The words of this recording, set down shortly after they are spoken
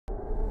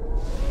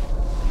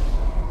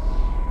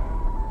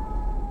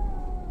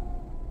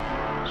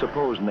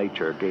Suppose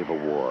nature gave a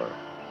war,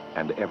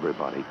 and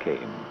everybody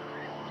came.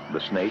 The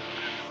snakes,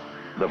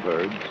 the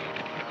birds,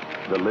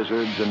 the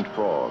lizards and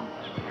frogs.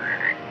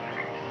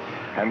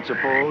 And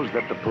suppose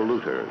that the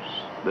polluters,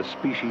 the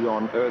species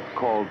on Earth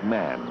called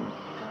man,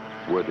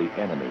 were the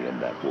enemy in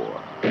that war.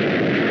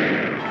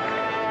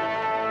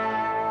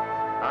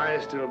 I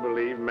still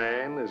believe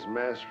man is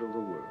master of the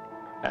world.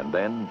 And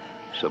then,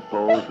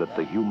 suppose that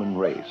the human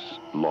race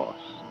lost.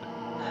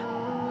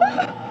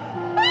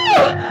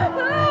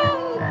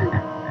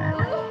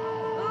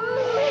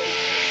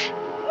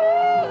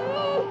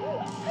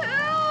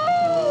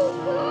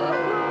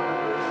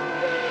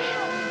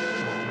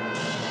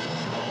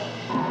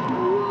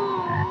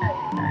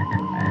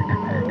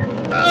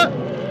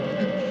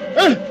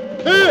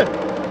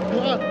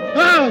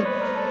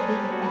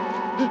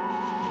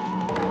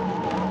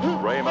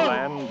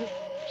 Milland,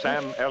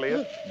 Sam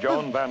Elliott,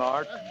 Joan Van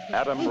Ark,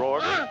 Adam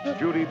Rourke,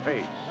 Judy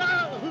Pace.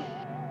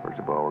 First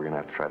of all, we're going to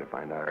have to try to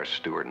find out our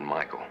Stuart and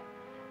Michael.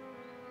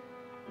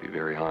 To be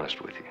very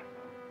honest with you,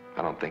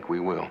 I don't think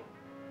we will.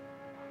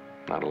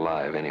 Not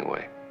alive,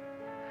 anyway.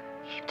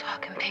 Keep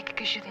talking, Peg,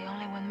 because you're the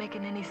only one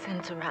making any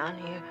sense around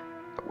here.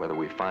 But whether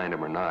we find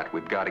them or not,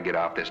 we've got to get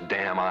off this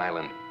damn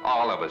island.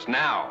 All of us,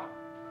 now.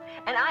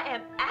 And I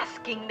am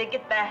asking to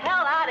get the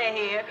hell out of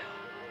here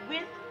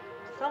with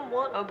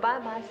someone or by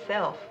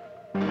myself.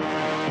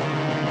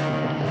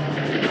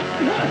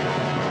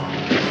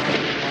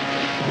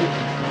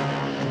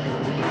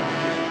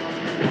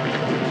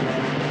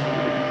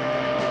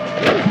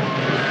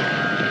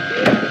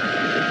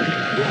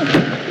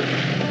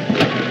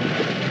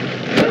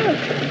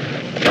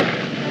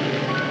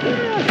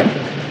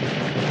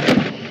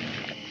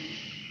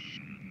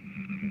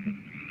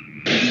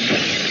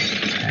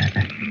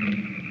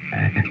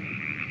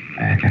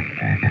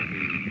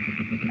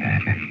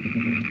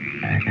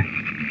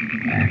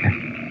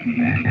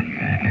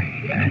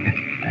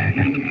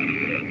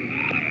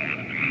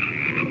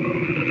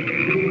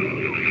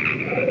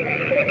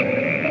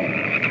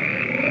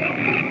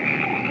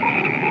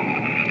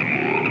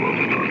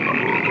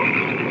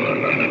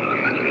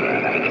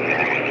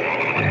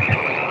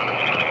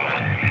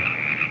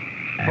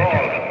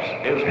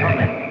 Is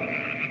coming.